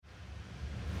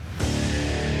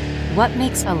What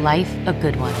makes a life a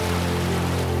good one?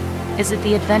 Is it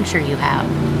the adventure you have?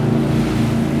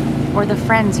 Or the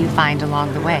friends you find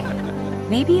along the way?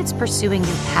 Maybe it's pursuing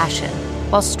your passion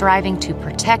while striving to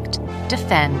protect,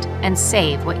 defend, and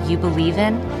save what you believe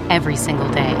in every single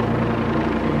day.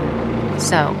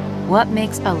 So, what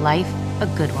makes a life a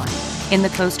good one? In the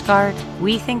Coast Guard,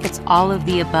 we think it's all of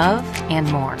the above and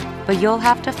more, but you'll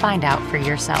have to find out for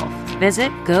yourself.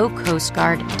 Visit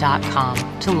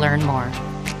gocoastguard.com to learn more.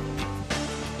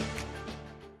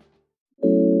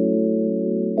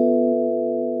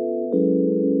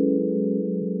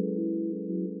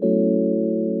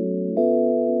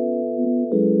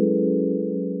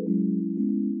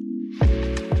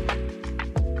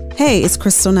 Hey, it's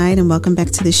Crystal Knight, and welcome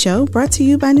back to the show, brought to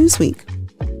you by Newsweek.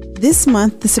 This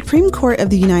month, the Supreme Court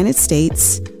of the United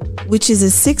States, which is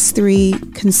a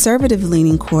 6-3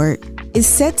 conservative-leaning court, is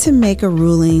set to make a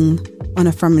ruling on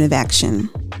affirmative action.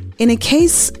 In a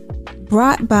case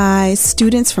brought by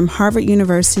students from Harvard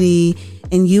University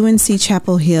and UNC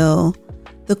Chapel Hill,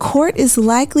 the court is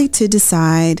likely to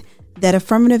decide that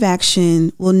affirmative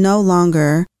action will no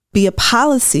longer be a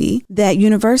policy that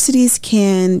universities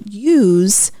can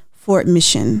use for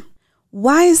admission.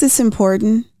 Why is this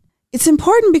important? It's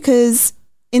important because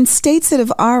in states that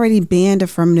have already banned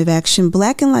affirmative action,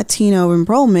 Black and Latino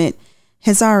enrollment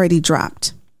has already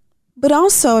dropped. But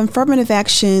also, affirmative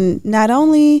action not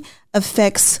only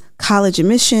affects college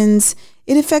admissions,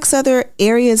 it affects other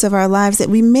areas of our lives that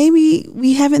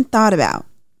we haven't thought about.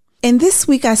 And this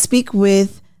week, I speak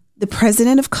with the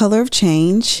president of Color of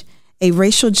Change, a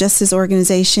racial justice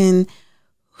organization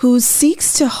who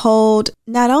seeks to hold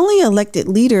not only elected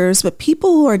leaders, but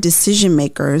people who are decision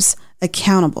makers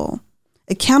accountable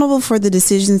for the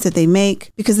decisions that they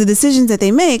make, because the decisions that they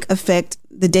make affect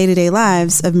the day-to-day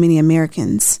lives of many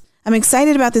Americans. I'm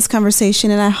excited about this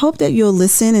conversation, and I hope that you'll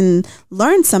listen and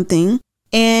learn something.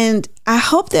 And I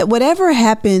hope that whatever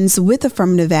happens with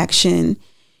affirmative action,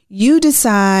 you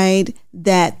decide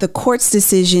that the court's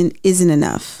decision isn't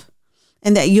enough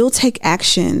and that you'll take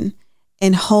action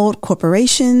and hold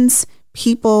corporations,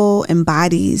 people, and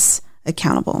bodies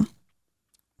accountable.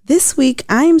 This week,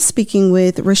 I am speaking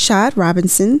with Rashad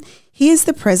Robinson. He is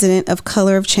the president of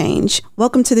Color of Change.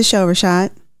 Welcome to the show, Rashad.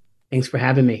 Thanks for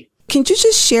having me. Can you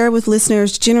just share with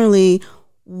listeners generally,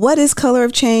 what is Color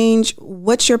of Change?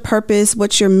 What's your purpose?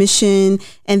 What's your mission?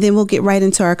 And then we'll get right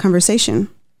into our conversation.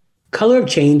 Color of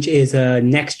Change is a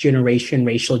next generation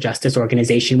racial justice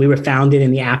organization. We were founded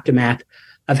in the aftermath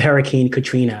of Hurricane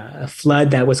Katrina, a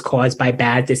flood that was caused by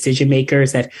bad decision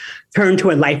makers that turned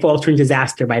to a life-altering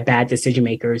disaster by bad decision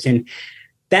makers. And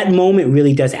that moment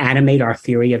really does animate our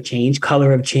theory of change.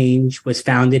 Color of Change was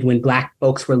founded when Black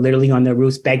folks were literally on their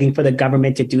roofs begging for the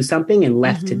government to do something and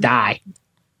left to die.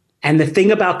 And the thing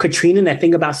about Katrina and the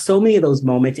thing about so many of those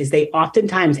moments is they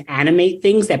oftentimes animate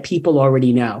things that people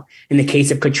already know. In the case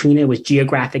of Katrina, it was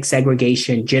geographic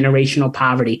segregation, generational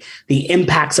poverty, the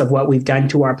impacts of what we've done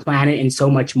to our planet, and so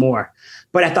much more.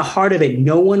 But at the heart of it,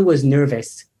 no one was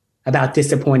nervous about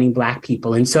disappointing Black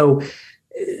people. And so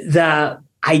the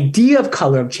idea of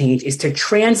Color of Change is to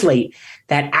translate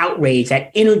that outrage,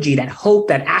 that energy, that hope,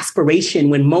 that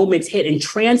aspiration when moments hit, and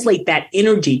translate that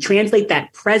energy, translate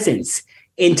that presence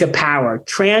into power,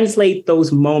 translate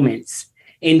those moments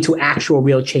into actual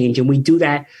real change. And we do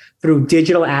that through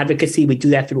digital advocacy. We do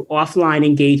that through offline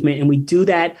engagement. And we do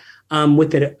that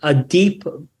with a deep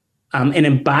and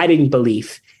abiding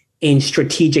belief in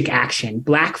strategic action.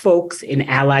 Black folks and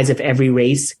allies of every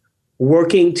race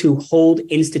working to hold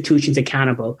institutions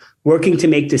accountable, working to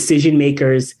make decision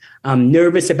makers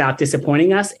nervous about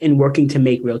disappointing us, and working to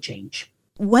make real change.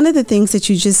 One of the things that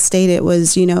you just stated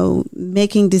was,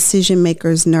 making decision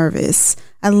makers nervous.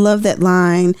 I love that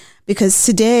line, because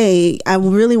today I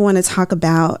really want to talk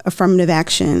about affirmative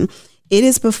action. It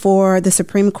is before the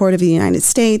Supreme Court of the United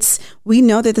States. We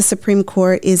know that the Supreme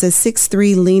Court is a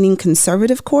 6-3 leaning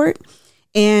conservative court.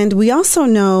 And we also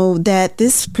know that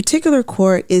this particular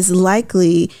court is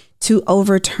likely to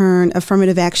overturn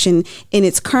affirmative action in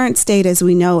its current state as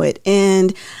we know it.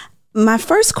 And my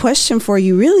first question for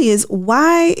you really is,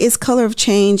 why is Color of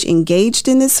Change engaged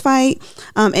in this fight?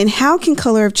 And how can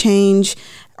Color of Change,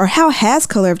 or how has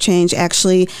Color of Change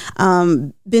actually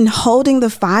been holding the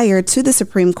fire to the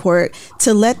Supreme Court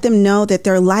to let them know that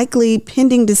their likely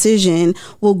pending decision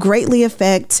will greatly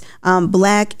affect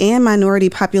Black and minority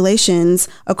populations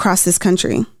across this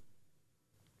country?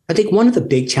 I think one of the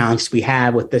big challenges we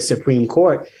have with the Supreme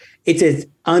Court, it's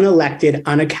an unelected,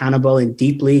 unaccountable, and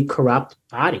deeply corrupt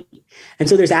body. And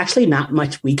so there's actually not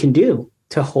much we can do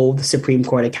to hold the Supreme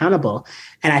Court accountable.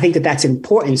 And I think that that's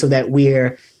important so that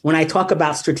when I talk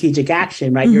about strategic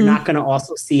action, right, you're not going to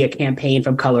also see a campaign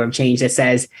from Color of Change that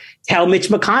says, tell Mitch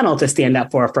McConnell to stand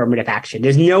up for affirmative action.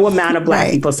 There's no amount of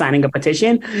Black people signing a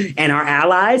petition and our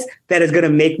allies that is going to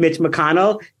make Mitch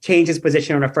McConnell change his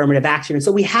position on affirmative action. And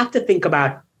so we have to think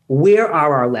about where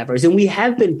are our levers? And we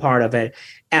have been part of an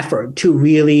effort to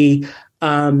really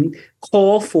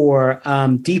call for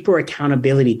deeper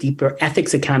accountability, deeper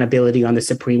ethics accountability on the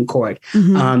Supreme Court.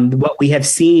 What we have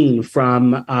seen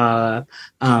from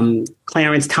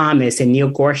Clarence Thomas and Neil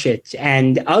Gorsuch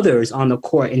and others on the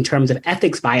court in terms of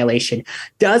ethics violation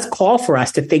does call for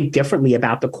us to think differently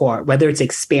about the court, whether it's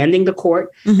expanding the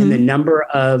court and the number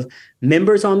of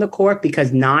members on the court,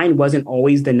 because 9 wasn't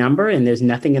always the number. And there's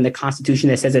nothing in the Constitution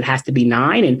that says it has to be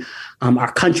 9. And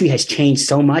our country has changed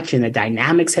so much and the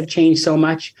dynamics have changed so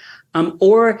much. It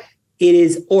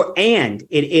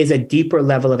is a deeper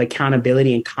level of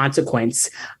accountability and consequence.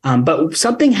 But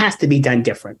something has to be done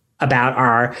different about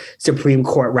our Supreme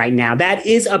Court right now. That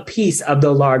is a piece of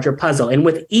the larger puzzle. And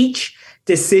with each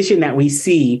decision that we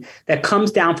see that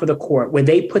comes down for the court, where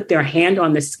they put their hand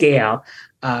on the scale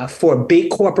for big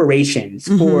corporations,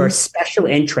 for special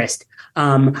interest,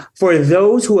 for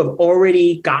those who have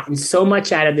already gotten so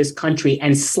much out of this country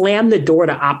and slammed the door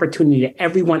to opportunity to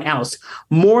everyone else,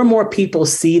 more and more people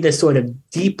see the sort of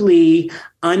deeply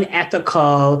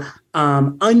unethical,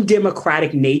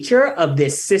 undemocratic nature of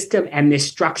this system and this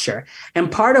structure.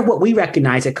 And part of what we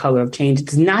recognize at Color of Change,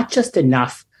 it's not just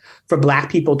enough for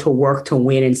Black people to work to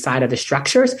win inside of the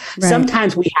structures. Right.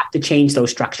 Sometimes we have to change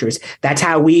those structures. That's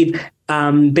how we've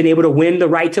been able to win the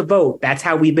right to vote. That's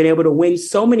how we've been able to win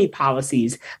so many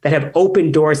policies that have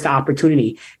opened doors to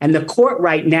opportunity. And the court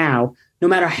right now, no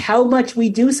matter how much we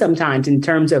do sometimes in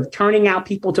terms of turning out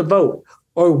people to vote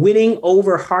or winning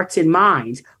over hearts and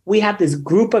minds, we have this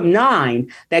group of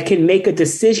 9 that can make a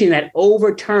decision that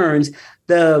overturns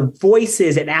the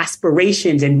voices and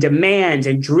aspirations and demands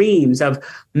and dreams of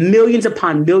millions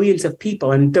upon millions of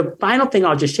people. And the final thing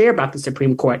I'll just share about the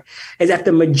Supreme Court is that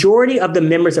the majority of the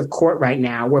members of court right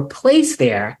now were placed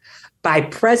there by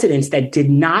presidents that did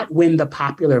not win the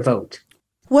popular vote.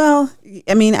 Well,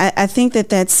 I mean, I think that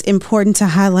that's important to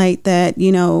highlight that,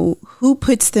 who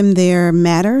puts them there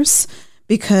matters,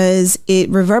 because it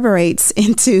reverberates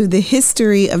into the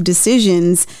history of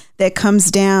decisions that comes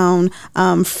down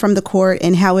from the court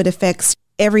and how it affects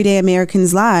everyday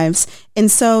Americans' lives.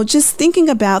 And so just thinking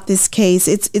about this case,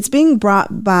 it's being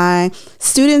brought by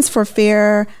Students for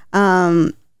Fair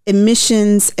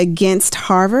Admissions against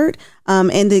Harvard.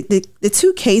 And the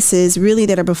 2 cases really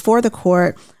that are before the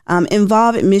court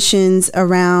involve admissions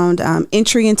around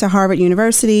entry into Harvard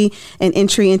University and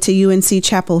entry into UNC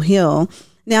Chapel Hill.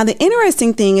 Now, the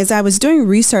interesting thing is I was doing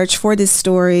research for this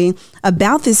story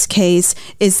about this case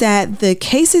is that the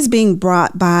case is being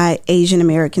brought by Asian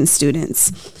American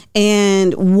students.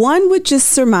 And one would just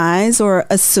surmise or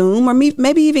assume or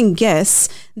maybe even guess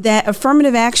that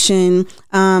affirmative action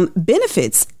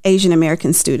benefits Asian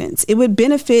American students. It would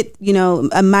benefit,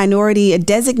 a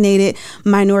designated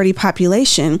minority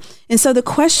population. And so the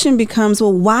question becomes,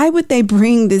 well, why would they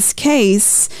bring this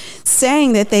case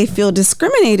saying that they feel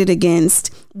discriminated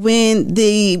against when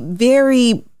the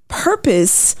very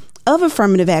purpose of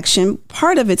affirmative action,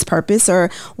 part of its purpose or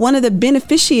one of the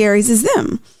beneficiaries is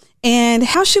them? And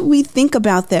how should we think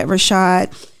about that,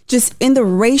 Rashad, just in the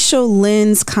racial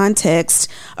lens context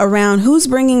around who's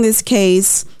bringing this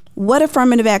case, what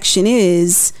affirmative action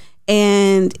is,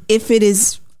 and if it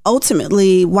is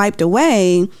ultimately wiped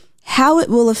away, how it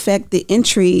will affect the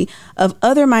entry of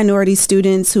other minority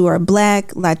students who are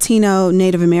Black, Latino,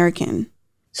 Native American?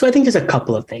 So I think there's a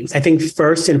couple of things. I think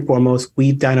first and foremost,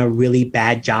 we've done a really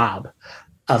bad job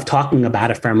of talking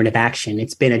about affirmative action.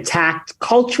 It's been attacked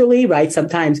culturally, right?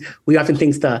 Sometimes we often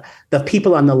think the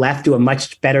people on the left do a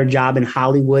much better job in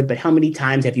Hollywood, but how many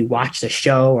times have you watched a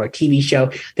show or a TV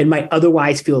show that might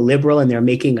otherwise feel liberal and they're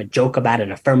making a joke about an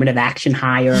affirmative action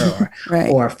hire or, right.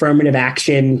 or affirmative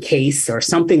action case or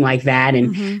something like that?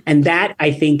 And that,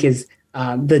 I think, is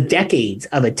the decades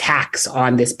of attacks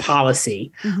on this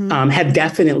policy have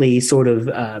definitely sort of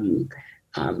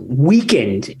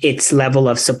weakened its level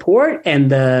of support and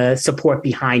the support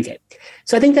behind it.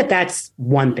 So I think that that's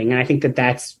one thing. And I think that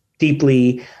that's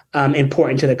deeply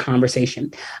important to the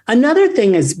conversation. Another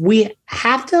thing is we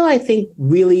have to, I think,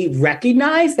 really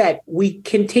recognize that we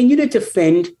continue to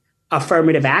defend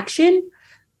affirmative action,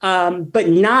 but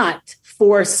not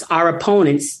force our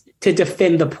opponents to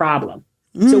defend the problem.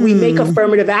 So we make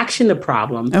affirmative action the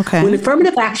problem. Okay. When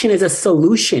affirmative action is a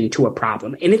solution to a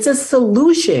problem, and it's a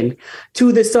solution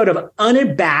to the sort of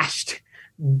unabashed,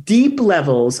 deep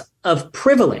levels of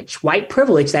privilege, white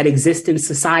privilege that exists in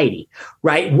society,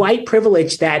 right? White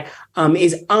privilege that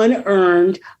is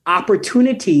unearned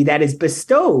opportunity that is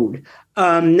bestowed,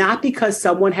 not because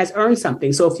someone has earned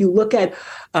something. So if you look at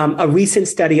a recent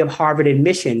study of Harvard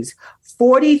admissions,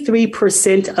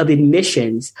 43% of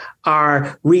admissions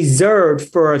are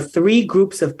reserved for three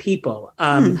groups of people.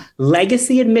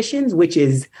 Legacy admissions, which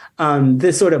is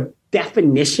the sort of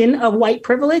definition of white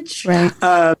privilege, right.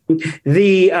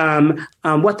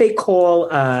 What they call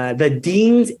the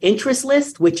dean's interest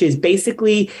list, which is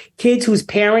basically kids whose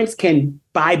parents can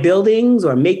buy buildings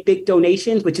or make big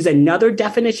donations, which is another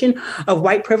definition of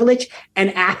white privilege,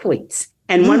 and athletes.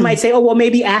 And one might say, oh, well,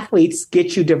 maybe athletes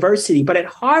get you diversity. But at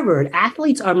Harvard,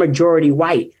 athletes are majority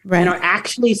white and are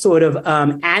actually sort of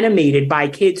animated by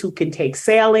kids who can take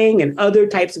sailing and other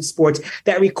types of sports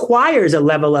that requires a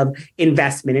level of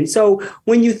investment. And so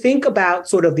when you think about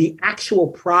sort of the actual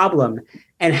problem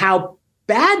and how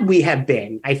bad we have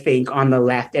been, I think, on the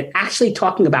left at actually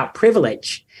talking about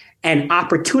privilege and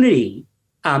opportunity,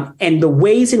 and the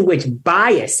ways in which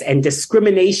bias and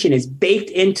discrimination is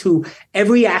baked into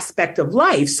every aspect of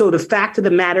life. So the fact of the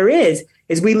matter is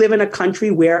we live in a country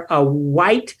where a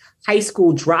white high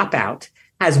school dropout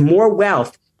has more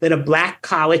wealth than a Black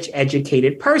college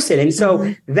educated person. And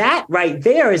so that right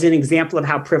there is an example of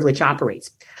how privilege operates.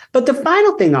 But the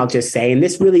final thing I'll just say, and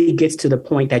this really gets to the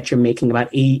point that you're making about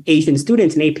Asian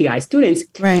students and API students,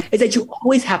 is that you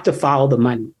always have to follow the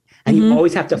money and you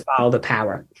always have to follow the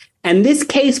power. And this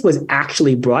case was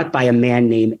actually brought by a man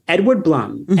named Edward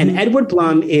Blum. And Edward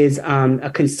Blum is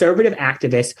a conservative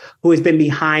activist who has been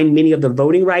behind many of the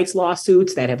voting rights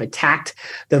lawsuits that have attacked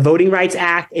the Voting Rights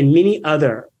Act and many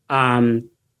other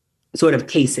sort of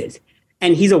cases.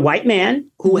 And he's a white man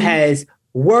who has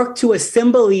worked to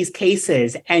assemble these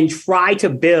cases and try to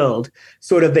build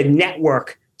sort of the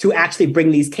network to actually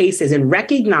bring these cases and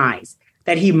recognize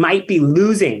that he might be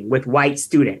losing with white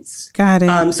students. Got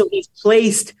it. So he's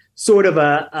placed sort of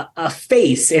a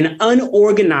face, an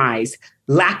unorganized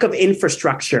lack of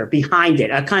infrastructure behind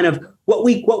it, a kind of what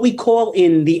we call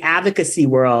in the advocacy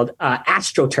world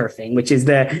astroturfing, which is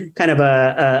the kind of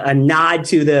a nod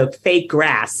to the fake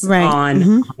grass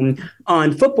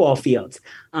on football fields.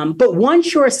 But one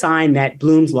sure sign that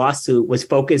Blum's lawsuit was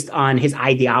focused on his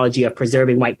ideology of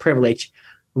preserving white privilege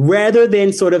rather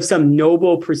than sort of some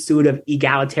noble pursuit of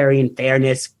egalitarian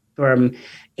fairness from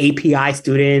API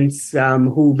students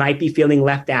who might be feeling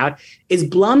left out, is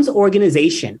Blum's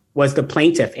organization was the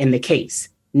plaintiff in the case,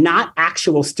 not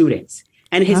actual students.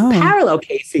 And his parallel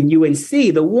case in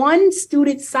UNC, the one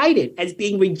student cited as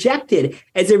being rejected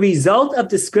as a result of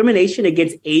discrimination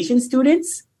against Asian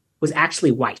students was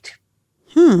actually white.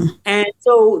 And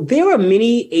so there are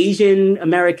many Asian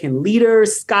American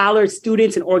leaders, scholars,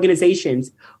 students, and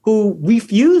organizations who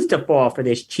refuse to fall for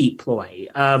this cheap ploy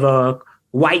of a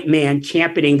white man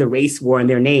championing the race war in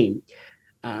their name.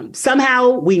 Somehow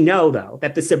we know, though,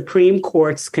 that the Supreme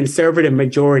Court's conservative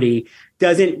majority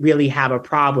doesn't really have a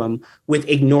problem with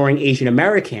ignoring Asian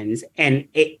Americans and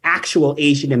actual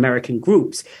Asian American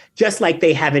groups, just like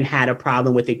they haven't had a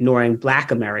problem with ignoring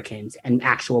Black Americans and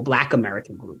actual Black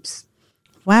American groups.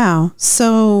 Wow.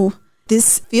 So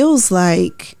this feels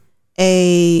like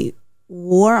a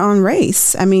war on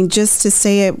race. I mean, just to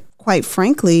say it quite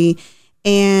frankly,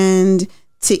 and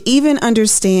to even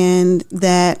understand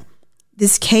that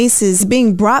this case is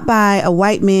being brought by a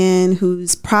white man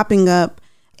who's propping up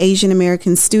Asian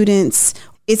American students.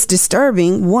 It's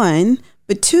disturbing, one,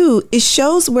 but two, it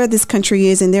shows where this country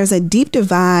is. And there's a deep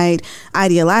divide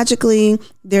ideologically.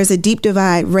 There's a deep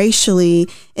divide racially.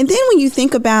 And then when you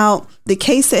think about the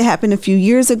case that happened a few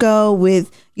years ago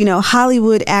with,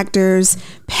 Hollywood actors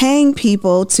paying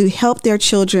people to help their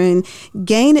children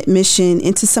gain admission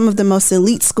into some of the most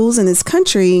elite schools in this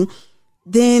country,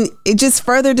 then it just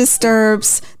further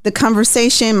disturbs the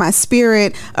conversation, my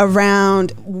spirit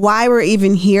around why we're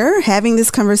even here having this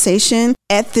conversation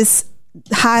at this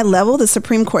high level, the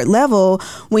Supreme Court level,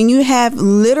 when you have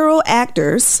literal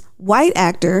actors, white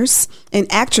actors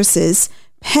and actresses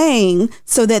paying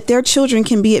so that their children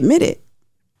can be admitted.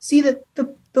 See,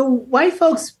 the white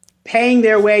folks paying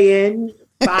their way in,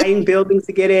 buying buildings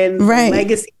to get in,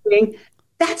 legacy thing,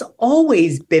 that's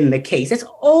always been the case. That's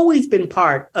always been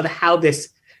part of how this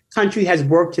country has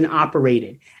worked and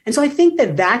operated. And so I think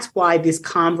that that's why this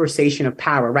conversation of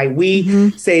power, right?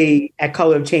 We say at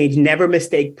Color of Change, never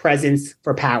mistake presence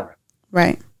for power.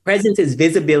 Right. Presence is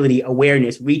visibility,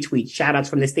 awareness, retweets, shout outs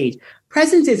from the stage.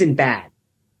 Presence isn't bad.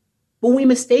 When we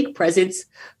mistake presence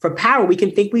for power, we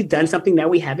can think we've done something that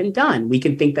we haven't done. We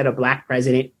can think that a Black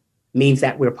president means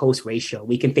that we're post-racial.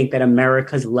 We can think that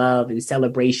America's love and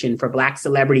celebration for Black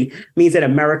celebrity means that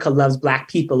America loves Black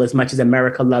people as much as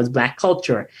America loves Black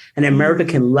culture. And America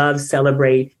can love,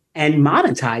 celebrate, and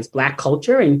monetize Black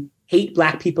culture and hate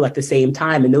Black people at the same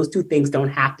time. And those two things don't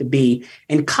have to be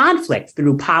in conflict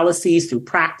through policies, through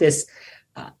practice.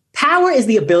 Power is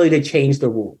the ability to change the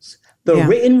rules, the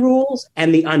written rules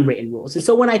and the unwritten rules. And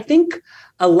so when I think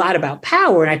a lot about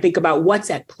power and I think about what's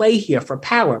at play here for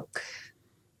power,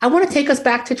 I want to take us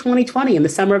back to 2020, in the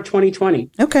summer of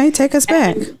 2020. Okay, take us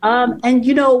back. And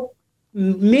you know,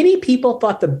 many people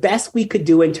thought the best we could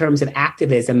do in terms of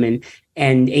activism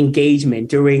and engagement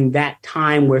during that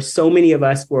time where so many of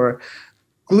us were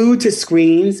glued to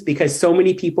screens because so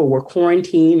many people were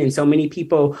quarantined and so many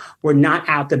people were not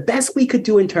out. The best we could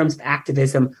do in terms of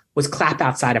activism was clap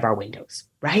outside of our windows,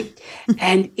 right?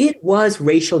 And it was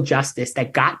racial justice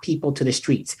that got people to the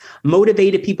streets,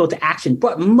 motivated people to action,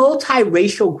 brought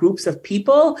multiracial groups of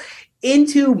people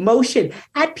into motion,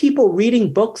 had people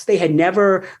reading books they had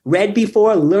never read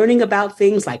before, learning about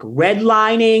things like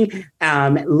redlining,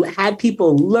 had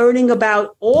people learning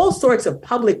about all sorts of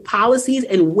public policies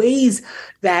and ways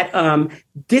that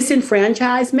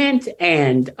disenfranchisement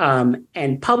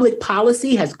and public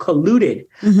policy has colluded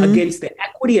against the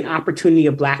equity and opportunity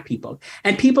of Black people.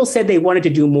 And people said they wanted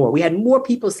to do more. We had more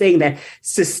people saying that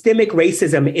systemic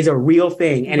racism is a real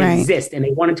thing and it exists, and they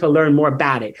wanted to learn more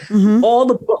about it. All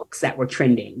the books that were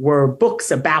trending were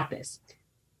books about this.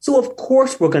 So of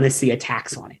course we're going to see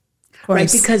attacks on it, right?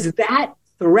 Because that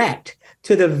threat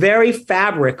to the very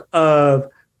fabric of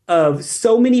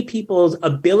so many people's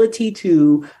ability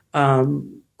to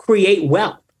create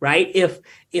wealth, right?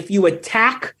 If you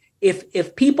attack,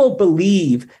 if people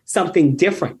believe something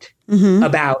different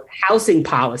about housing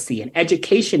policy and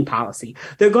education policy,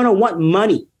 they're going to want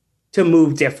money to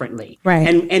move differently. Right.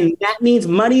 And that means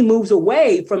money moves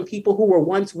away from people who were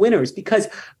once winners, because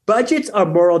budgets are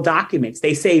moral documents.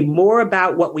 They say more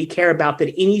about what we care about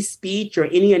than any speech or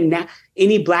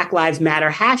any Black Lives Matter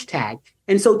hashtag.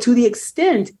 And so to the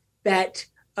extent that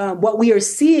what we are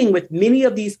seeing with many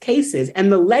of these cases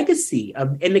and the legacy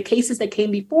in the cases that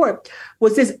came before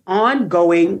was this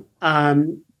ongoing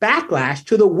backlash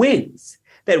to the wins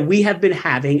that we have been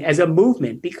having as a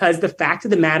movement. Because the fact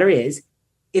of the matter is,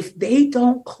 if they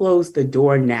don't close the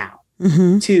door now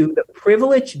to the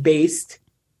privilege-based,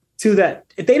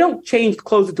 if they don't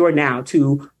close the door now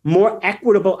to more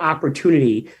equitable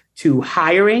opportunity to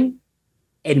hiring,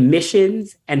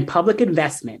 admissions, and public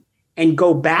investment, and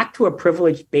go back to a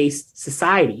privilege-based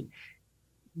society,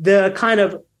 the kind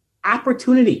of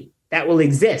opportunity that will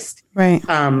exist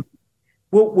will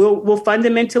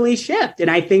fundamentally shift.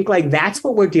 And I think that's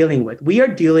what we're dealing with. We are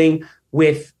dealing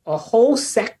with a whole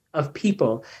sect of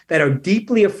people that are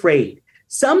deeply afraid.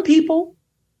 Some people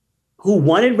who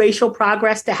wanted racial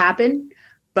progress to happen,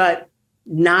 but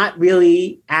not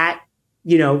really at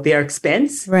their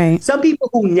expense. Right. Some people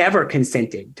who never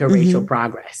consented to racial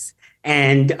progress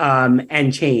and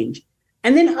change.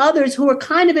 And then others who are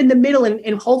kind of in the middle,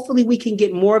 and hopefully we can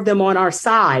get more of them on our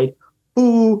side,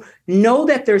 who know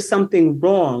that there's something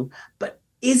wrong, but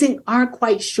aren't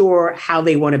quite sure how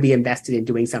they want to be invested in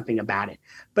doing something about it.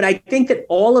 But I think that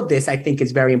all of this,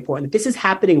 is very important. This is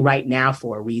happening right now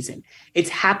for a reason. It's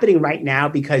happening right now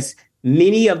because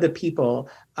many of the people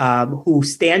who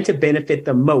stand to benefit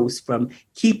the most from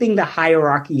keeping the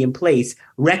hierarchy in place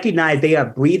recognize they are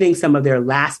breathing some of their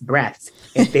last breaths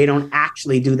if they don't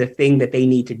actually do the thing that they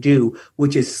need to do,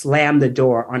 which is slam the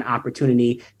door on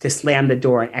opportunity, to slam the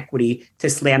door on equity, to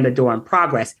slam the door on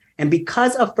progress. And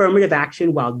because affirmative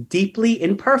action, while deeply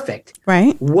imperfect,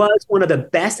 was one of the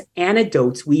best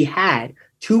antidotes we had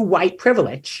to white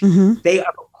privilege, they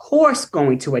are of course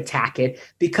going to attack it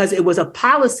because it was a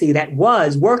policy that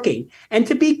was working. And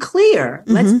to be clear,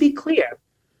 let's be clear,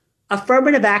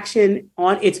 affirmative action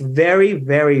on its very,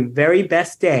 very, very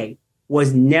best day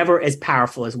was never as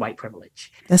powerful as white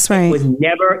privilege. That's right.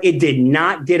 It did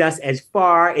not get us as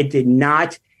far. It did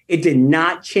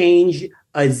not change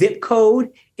a zip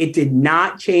code. It did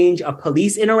not change a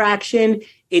police interaction.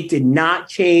 It did not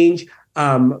change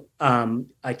a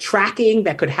tracking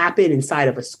that could happen inside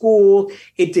of a school.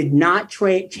 It did not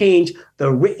change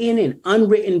the written and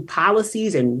unwritten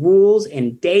policies and rules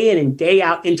and day in and day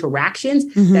out interactions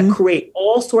that create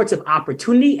all sorts of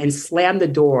opportunity and slam the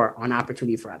door on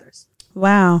opportunity for others.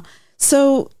 Wow.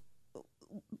 So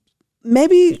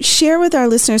maybe share with our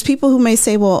listeners, people who may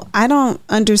say, well, I don't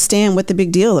understand what the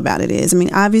big deal about it is. I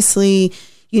mean, obviously,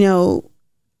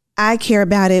 I care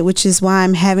about it, which is why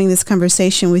I'm having this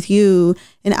conversation with you.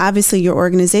 And obviously your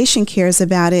organization cares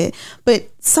about it. But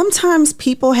sometimes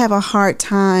people have a hard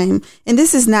time, and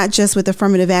this is not just with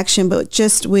affirmative action, but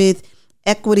just with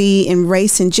equity and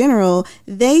race in general.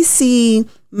 They see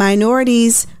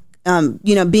minorities,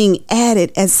 being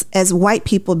added as white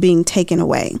people being taken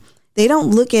away. They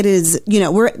don't look at it as,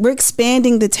 we're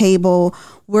expanding the table.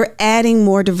 We're adding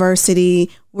more diversity.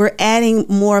 We're adding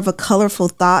more of a colorful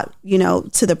thought,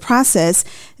 to the process.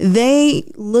 They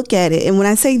look at it. And when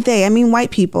I say they, I mean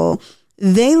white people.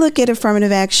 They look at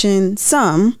affirmative action,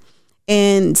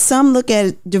 and some look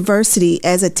at diversity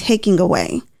as a taking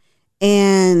away.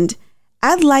 And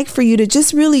I'd like for you to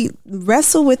just really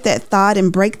wrestle with that thought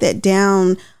and break that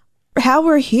down. How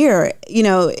we're here,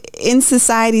 in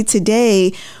society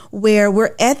today, where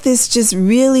we're at this just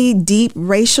really deep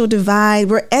racial divide.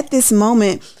 We're at this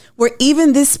moment where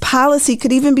even this policy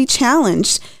could even be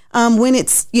challenged when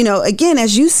it's, again,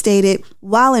 as you stated,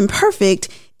 while imperfect,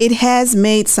 it has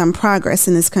made some progress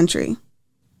in this country.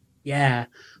 Yeah.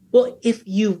 Well, if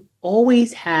you've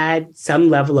always had some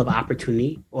level of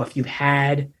opportunity, or if you've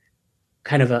had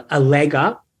kind of a leg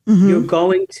up, you're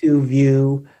going to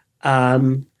view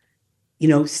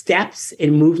steps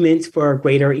and movements for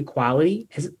greater equality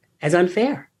as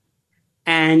unfair.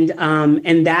 And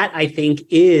that, I think,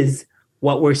 is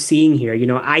what we're seeing here.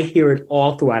 I hear it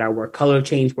all throughout our work. Color of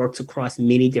Change works across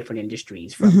many different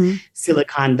industries, from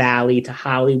Silicon Valley to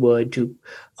Hollywood to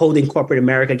holding corporate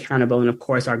America accountable, and of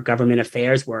course, our government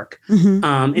affairs work.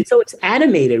 And so it's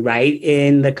animated, right?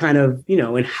 In the kind of,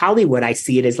 in Hollywood, I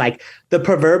see it as like the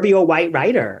proverbial white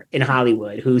writer in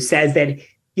Hollywood who says that,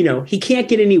 he can't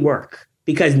get any work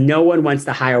because no one wants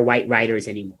to hire white writers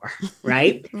anymore,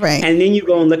 right? Right. And then you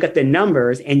go and look at the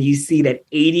numbers and you see that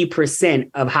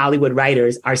 80% of Hollywood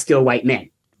writers are still white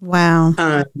men. Wow.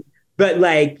 But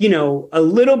a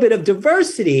little bit of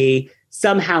diversity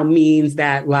somehow means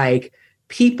that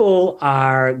people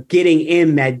are getting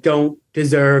in that don't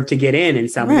deserve to get in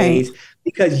some ways,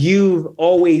 because you've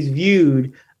always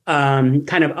viewed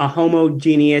kind of a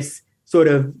homogeneous sort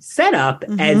of setup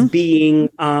as being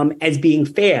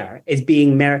fair, as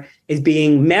being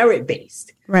merit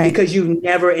based, right? Because you've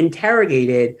never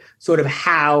interrogated sort of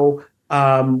how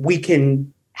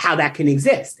that can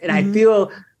exist, and I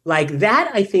feel like that,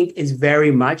 I think, is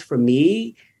very much, for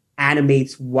me,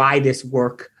 animates why this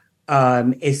work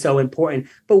is so important.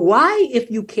 But why,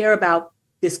 if you care about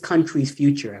this country's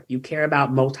future, if you care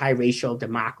about multiracial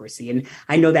democracy, and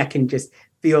I know that can just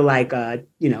feel like a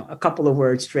couple of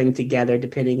words string together,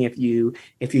 depending if you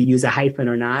use a hyphen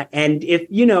or not. And if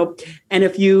you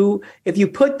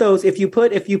put those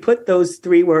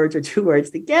 3 words or 2 words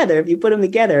together, if you put them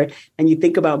together and you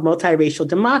think about multiracial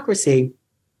democracy,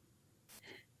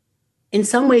 in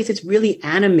some ways it's really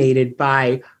animated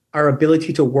by our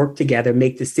ability to work together,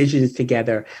 make decisions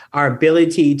together, our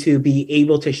ability to be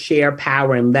able to share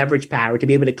power and leverage power, to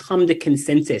be able to come to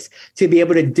consensus, to be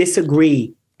able to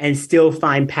disagree and still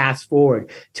find paths forward,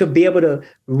 to be able to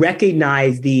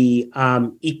recognize the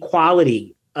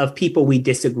equality of people we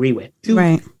disagree with,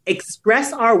 to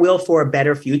express our will for a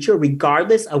better future,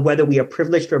 regardless of whether we are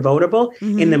privileged or vulnerable,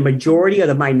 in the majority or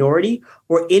the minority,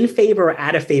 or in favor or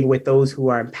out of favor with those who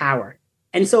are in power.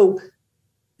 And so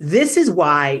this is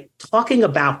why talking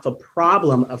about the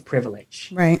problem of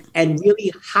privilege and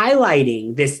really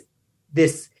highlighting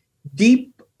this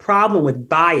deep problem with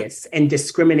bias and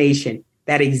discrimination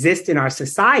that exists in our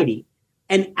society,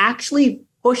 and actually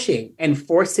pushing and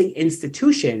forcing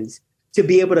institutions to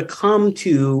be able to come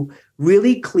to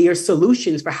really clear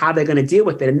solutions for how they're going to deal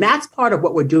with it. And that's part of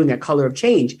what we're doing at Color of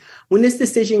Change. When this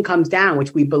decision comes down,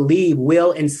 which we believe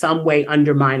will in some way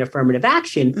undermine affirmative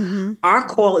action, our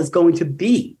call is going to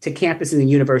be to campuses and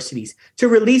universities to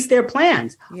release their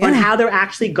plans on how they're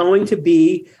actually going to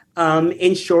be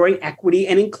ensuring equity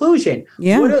and inclusion.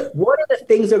 What are the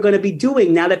things they're going to be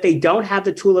doing now that they don't have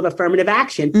the tool of affirmative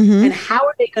action? And how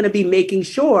are they going to be making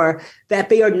sure that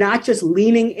they are not just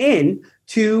leaning in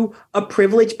to a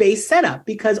privilege-based setup?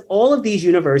 Because all of these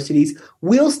universities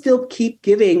will still keep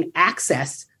giving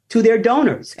access to their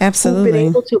donors. Absolutely. Who've been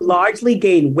able to largely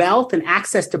gain wealth and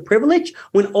access to privilege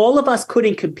when all of us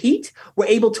couldn't compete. We're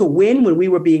able to win when we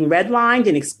were being redlined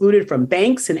and excluded from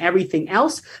banks and everything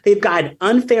else. They've got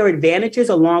unfair advantages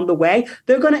along the way.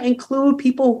 They're going to include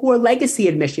people who are legacy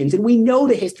admissions. And we know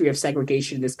the history of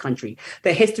segregation in this country,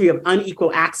 the history of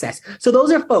unequal access. So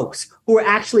those are folks who are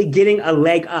actually getting a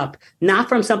leg up, not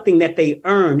from something that they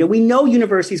earned. And we know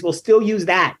universities will still use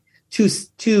that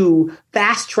to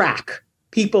fast track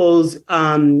people's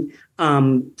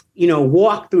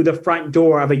walk through the front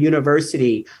door of a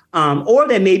university, or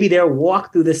that maybe they'll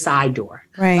walk through the side door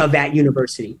of that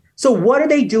university. So what are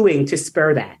they doing to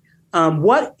spur that?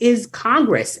 What is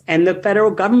Congress and the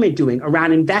federal government doing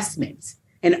around investments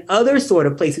and other sort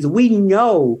of places? We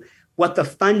know what the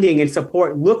funding and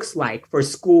support looks like for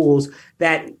schools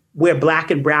where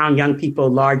Black and brown young people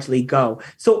largely go.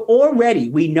 So already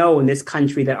we know in this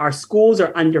country that our schools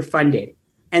are underfunded.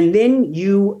 And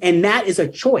that is a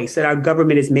choice that our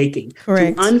government is making.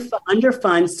 Correct. To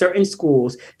underfund certain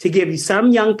schools, to give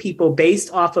some young people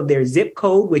based off of their zip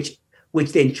code, which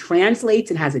then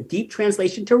translates and has a deep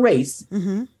translation to race,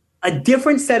 a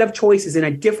different set of choices and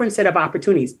a different set of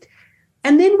opportunities.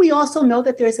 And then we also know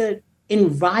that there's an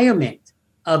environment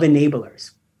of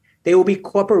enablers. There will be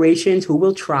corporations who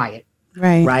will try it.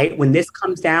 Right. When this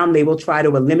comes down, they will try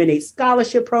to eliminate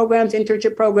scholarship programs,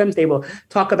 internship programs. They will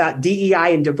talk about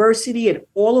DEI and diversity and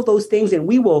all of those things. And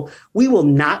we will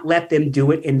not let them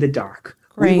do it in the dark.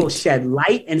 Great. We will shed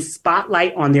light and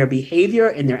spotlight on their behavior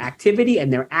and their activity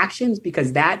and their actions,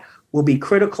 because that will be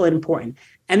critical and important.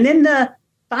 And then the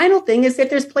final thing is that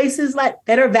there's places that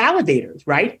are validators,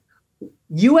 right?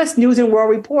 U.S. News and World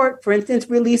Report, for instance,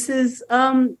 releases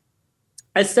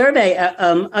a survey,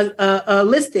 a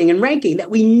listing and ranking that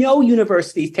we know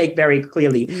universities take very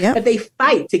clearly, that they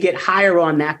fight to get higher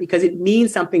on that because it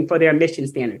means something for their mission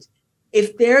standards.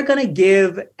 If they're going to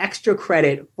give extra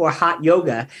credit for hot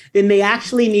yoga, then they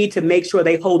actually need to make sure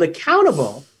they hold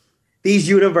accountable these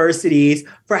universities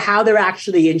for how they're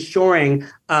actually ensuring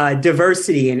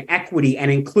diversity and equity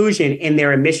and inclusion in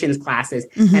their admissions classes,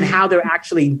 and how they're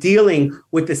actually dealing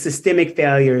with the systemic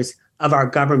failures of our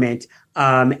government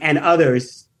and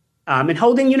others, and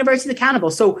holding universities accountable.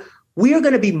 So we are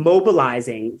going to be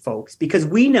mobilizing folks, because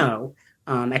we know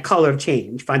at Color of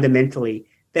Change, fundamentally,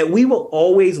 that we will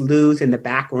always lose in the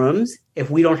back rooms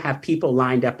if we don't have people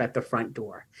lined up at the front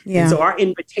door. And so our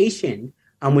invitation,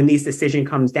 when these decision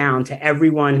comes down, to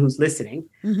everyone who's listening,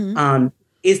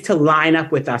 is to line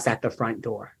up with us at the front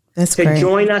door. That's to great.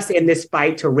 Join us in this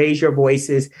fight, to raise your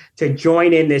voices, to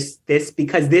join in this,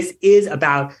 because this is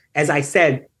about, as I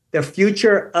said, the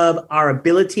future of our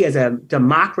ability as a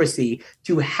democracy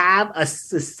to have a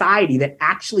society that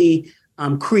actually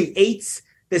creates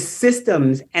the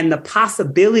systems and the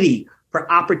possibility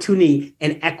for opportunity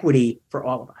and equity for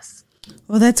all of us.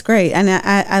 Well, that's great. And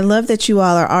I love that you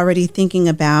all are already thinking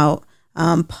about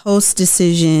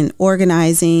post-decision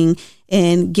organizing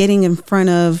and getting in front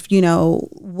of,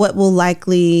 what will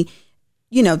likely,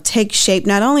 take shape,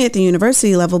 not only at the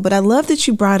university level, but I love that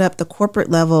you brought up the corporate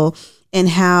level and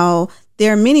how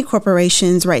there are many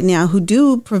corporations right now who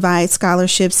do provide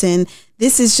scholarships, and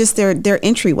this is just their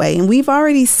entryway. And we've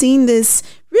already seen this.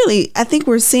 Really, I think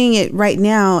we're seeing it right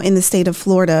now in the state of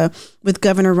Florida with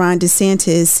Governor Ron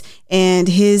DeSantis and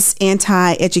his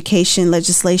anti-education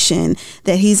legislation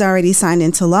that he's already signed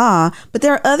into law. But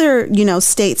there are other,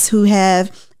 states who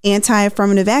have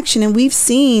anti-affirmative action, and we've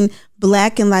seen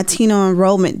Black and Latino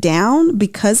enrollment down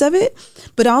because of it.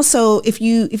 But also, if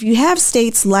you have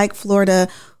states like Florida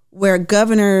where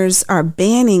governors are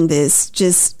banning this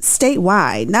just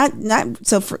statewide, not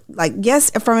so for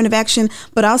yes, affirmative action,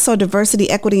 but also diversity,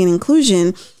 equity, and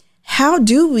inclusion. How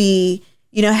do we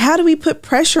put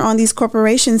pressure on these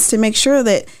corporations to make sure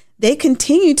that they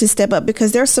continue to step up,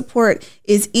 because their support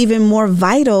is even more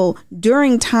vital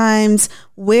during times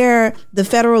where the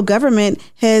federal government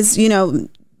has,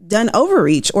 done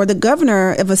overreach, or the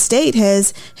governor of a state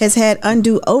has had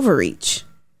undue overreach?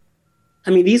 I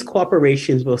mean, these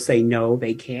corporations will say, no,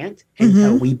 they can't,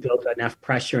 until we build enough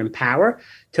pressure and power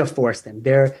to force them.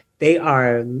 They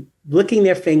are licking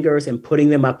their fingers and putting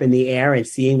them up in the air and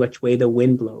seeing which way the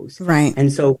wind blows. Right.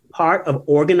 And so part of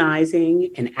organizing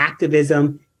and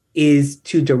activism is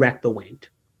to direct the wind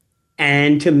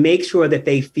and to make sure that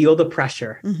they feel the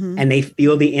pressure and they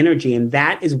feel the energy. And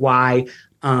that is why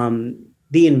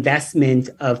the investment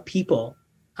of people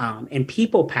and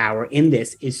people power in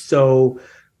this is so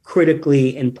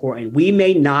critically important. We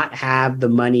may not have the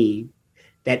money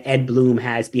that Ed Bloom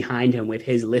has behind him with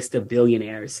his list of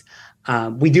billionaires.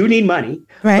 We do need money,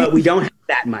 but we don't have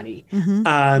that money.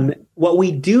 What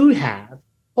we do have,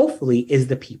 hopefully, is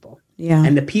the people.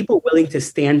 And the people willing to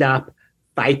stand up,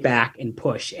 fight back, and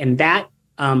push. And that,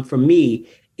 for me,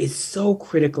 is so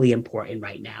critically important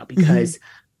right now, because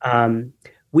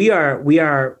we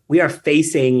are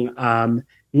facing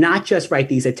not just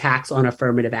these attacks on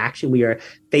affirmative action. We are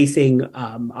facing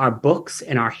our books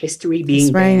and our history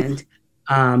being banned.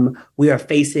 We are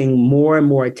facing more and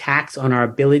more attacks on our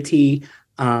ability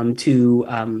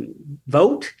to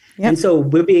vote. And so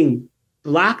we're being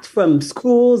blocked from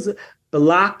schools,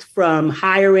 blocked from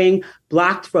hiring,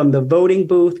 blocked from the voting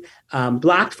booth,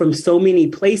 blocked from so many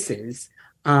places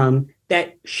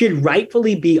that should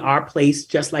rightfully be our place,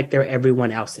 just like they're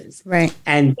everyone else's. Right.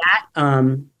 And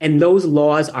and those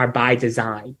laws are by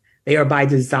design. They are by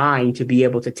design to be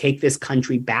able to take this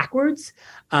country backwards,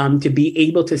 to be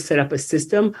able to set up a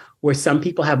system where some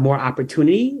people have more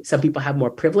opportunity, some people have more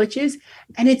privileges,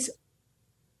 and it's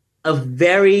a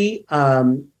very,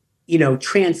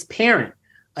 transparent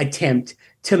attempt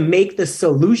to make the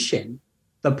solution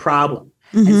the problem.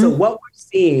 Mm-hmm. And so what we're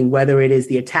seeing, whether it is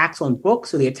the attacks on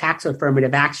books or the attacks on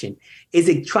affirmative action, is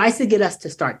it tries to get us to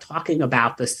start talking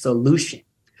about the solution,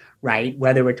 right?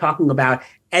 Whether we're talking about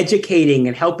educating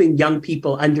and helping young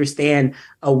people understand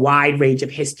a wide range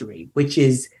of history, which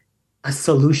is a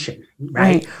solution,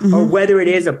 right? Mm-hmm. Or whether it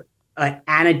is an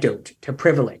antidote to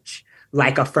privilege,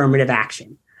 like affirmative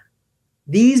action.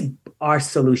 These are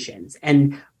solutions.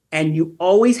 And you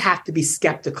always have to be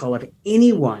skeptical of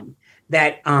anyone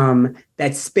that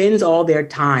spends all their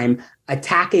time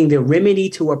attacking the remedy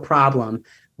to a problem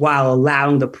while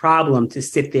allowing the problem to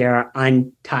sit there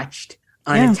untouched,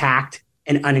 unattacked,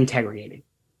 and unintegrated.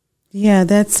 Yeah,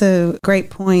 that's a great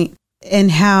point.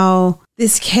 And how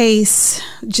this case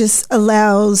just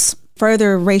allows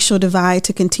further racial divide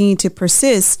to continue to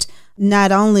persist,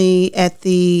 not only at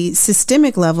the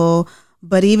systemic level,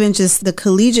 but even just the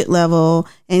collegiate level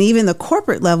and even the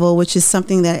corporate level, which is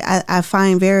something that I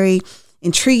find very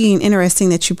intriguing and interesting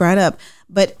that you brought up.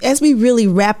 But as we really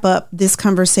wrap up this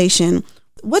conversation,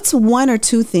 what's one or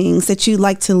two things that you'd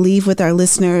like to leave with our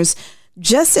listeners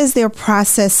just as they're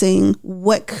processing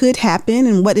what could happen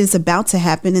and what is about to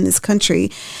happen in this country?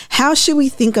 How should we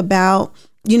think about,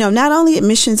 not only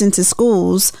admissions into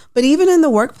schools, but even in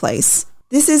the workplace?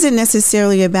 This isn't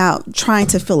necessarily about trying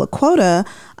to fill a quota,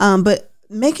 but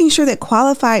making sure that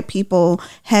qualified people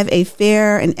have a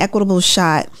fair and equitable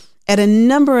shot at a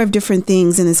number of different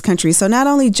things in this country. So not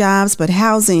only jobs, but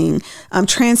housing,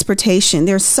 transportation.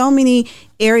 There's so many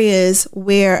areas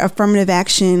where affirmative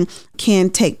action can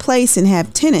take place and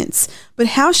have tenants. But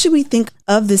how should we think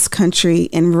of this country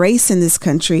and race in this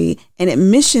country and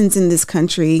admissions in this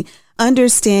country,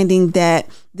 understanding that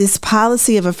this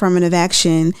policy of affirmative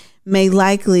action may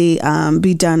likely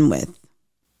be done with?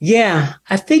 Yeah,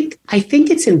 I think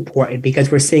it's important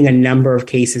because we're seeing a number of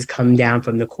cases come down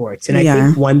from the courts. And I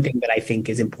think one thing that I think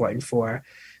is important for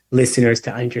listeners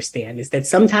to understand is that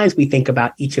sometimes we think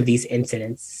about each of these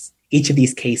incidents, each of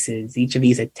these cases, each of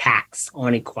these attacks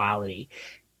on equality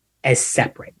as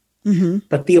separate. Mm-hmm.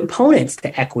 But the opponents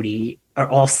to equity are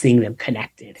all seeing them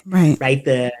connected, right?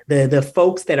 The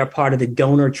folks that are part of the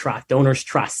donors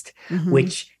trust, mm-hmm.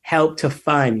 which help to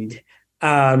fund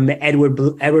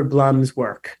Edward Blum's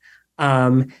work,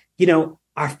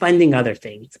 are funding other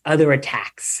things, other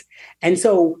attacks. And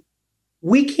so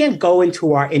we can't go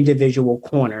into our individual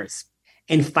corners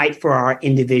and fight for our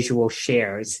individual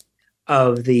shares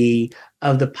of the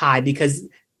pie, because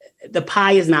the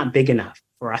pie is not big enough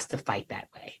for us to fight that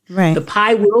way. Right. The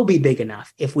pie will be big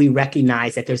enough if we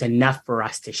recognize that there's enough for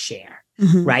us to share,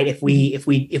 mm-hmm. right? If we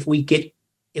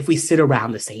sit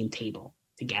around the same table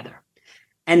together.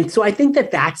 And so I think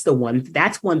that's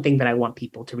one thing that I want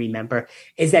people to remember,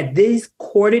 is that these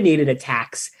coordinated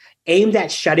attacks aimed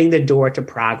at shutting the door to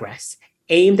progress,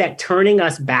 aimed at turning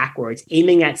us backwards,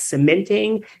 aiming at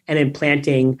cementing and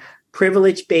implanting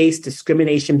privilege-based,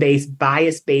 discrimination-based,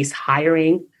 bias-based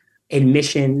hiring,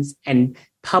 admissions, and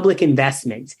public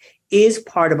investments, is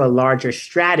part of a larger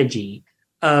strategy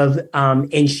of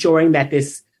ensuring that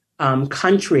this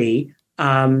country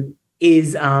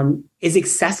is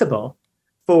accessible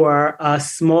for a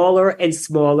smaller and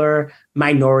smaller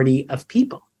minority of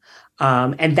people.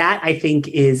 And that, I think,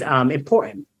 is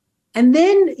important. And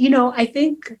then, I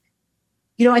think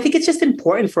it's just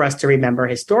important for us to remember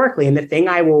historically. And the thing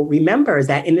I will remember is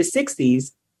that in the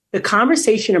 60s, the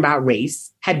conversation about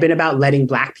race had been about letting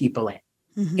Black people in,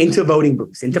 mm-hmm. into voting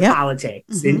booths, into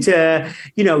politics, mm-hmm.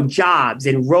 into, jobs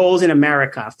and roles in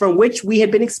America from which we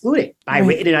had been excluded by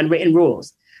written and unwritten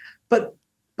rules. But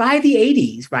by the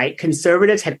 80s, right,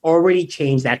 conservatives had already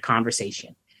changed that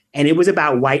conversation. And it was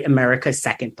about white America's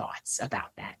second thoughts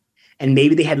about that. And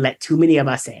maybe they had let too many of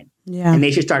us in. Yeah. And they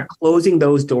should start closing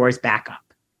those doors back up.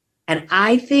 And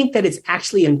I think that it's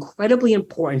actually incredibly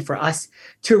important for us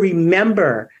to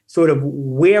remember sort of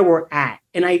where we're at.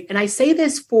 And I say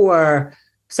this for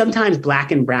sometimes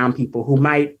Black and brown people who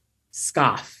might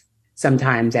scoff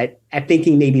sometimes at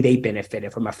thinking maybe they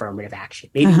benefited from affirmative action,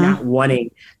 maybe not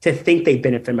wanting to think they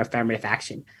benefit from affirmative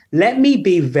action. Let me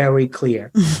be very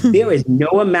clear. There is no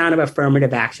amount of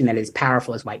affirmative action that is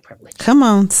powerful as white privilege. Come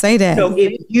on, say that. So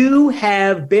if you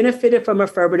have benefited from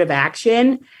affirmative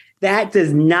action, that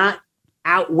does not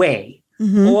outweigh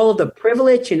all of the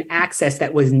privilege and access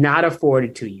that was not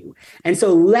afforded to you. And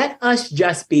so let us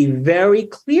just be very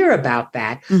clear about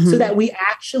that so that we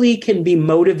actually can be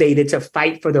motivated to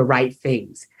fight for the right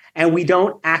things. And we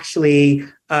don't actually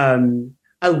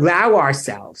allow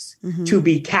ourselves to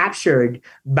be captured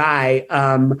by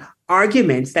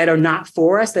arguments that are not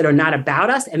for us, that are not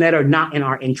about us, and that are not in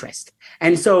our interest.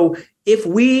 And so if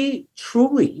we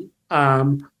truly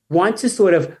want to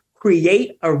sort of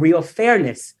create a real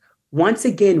fairness, once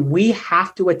again, we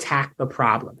have to attack the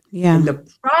problem. Yeah. And the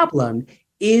problem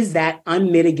is that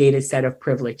unmitigated set of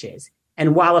privileges.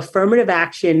 And while affirmative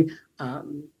action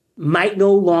might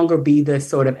no longer be the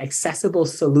sort of accessible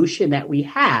solution that we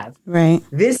have,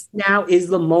 this now is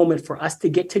the moment for us to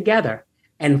get together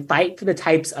and fight for the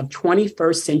types of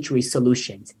 21st century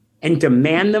solutions and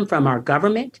demand them from our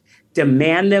government,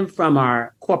 demand them from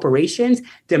our corporations,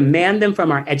 demand them from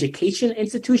our education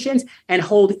institutions, and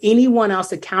hold anyone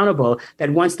else accountable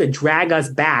that wants to drag us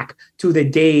back to the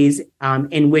days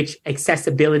in which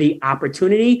accessibility,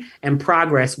 opportunity, and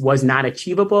progress was not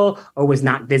achievable or was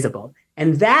not visible.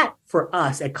 And that, for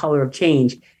us at Color of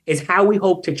Change, is how we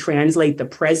hope to translate the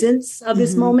presence of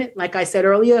this moment, like I said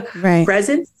earlier,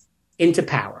 presence into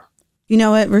power. You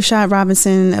know what, Rashad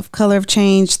Robinson of Color of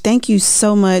Change, thank you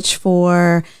so much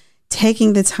for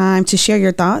taking the time to share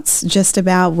your thoughts just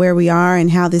about where we are and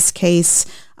how this case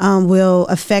will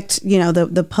affect,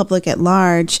 the public at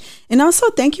large. And also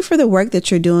thank you for the work that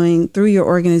you're doing through your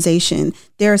organization.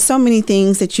 There are so many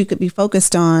things that you could be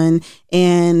focused on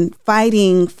and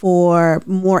fighting for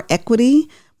more equity,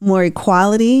 more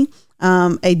equality,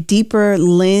 a deeper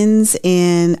lens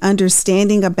and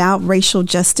understanding about racial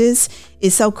justice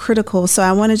is so critical. So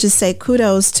I want to just say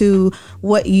kudos to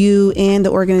what you and the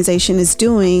organization is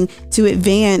doing to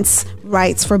advance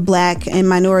rights for Black and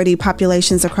minority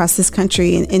populations across this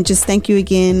country. And just thank you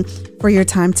again for your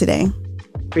time today.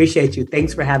 Appreciate you.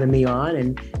 Thanks for having me on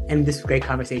and this great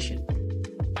conversation.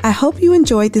 I hope you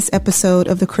enjoyed this episode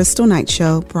of The Crystal Knight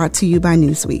Show, brought to you by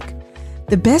Newsweek.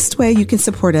 The best way you can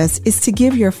support us is to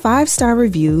give your 5-star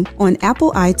review on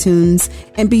Apple iTunes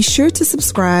and be sure to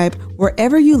subscribe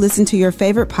wherever you listen to your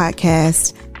favorite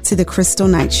podcast to The Crystal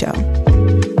Knight Show.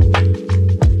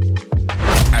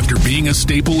 After being a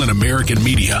staple in American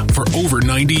media for over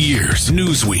 90 years,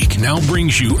 Newsweek now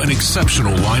brings you an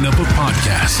exceptional lineup of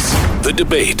podcasts. The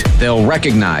Debate. They'll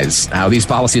recognize how these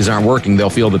policies aren't working. They'll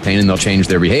feel the pain and they'll change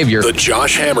their behavior. The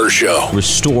Josh Hammer Show.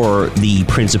 Restore the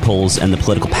principles and the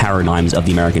political paradigms of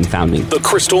the American founding. The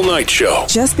Crystal Knight Show.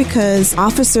 Just because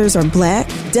officers are Black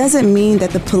doesn't mean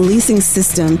that the policing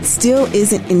system still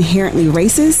isn't inherently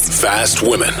racist. Fast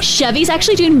Women. Chevy's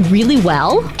actually doing really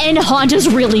well and Honda's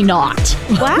really not.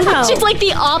 Wow. Which is like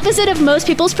the opposite of most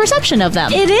people's perception of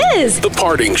them. It is. The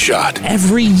Parting Shot.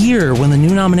 Every year when the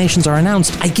new nominations are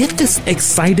announced, I get this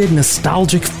excited,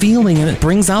 nostalgic feeling, and it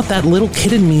brings out that little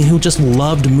kid in me who just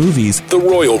loved movies. The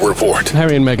Royal Report.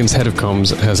 Harry and Meghan's head of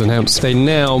comms has announced they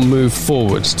now move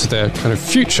forward to their kind of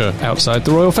future outside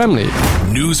the royal family.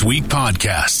 Newsweek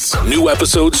podcasts. New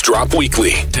episodes drop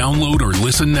weekly. Download or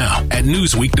listen now at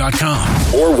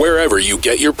newsweek.com or wherever you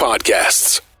get your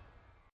podcasts.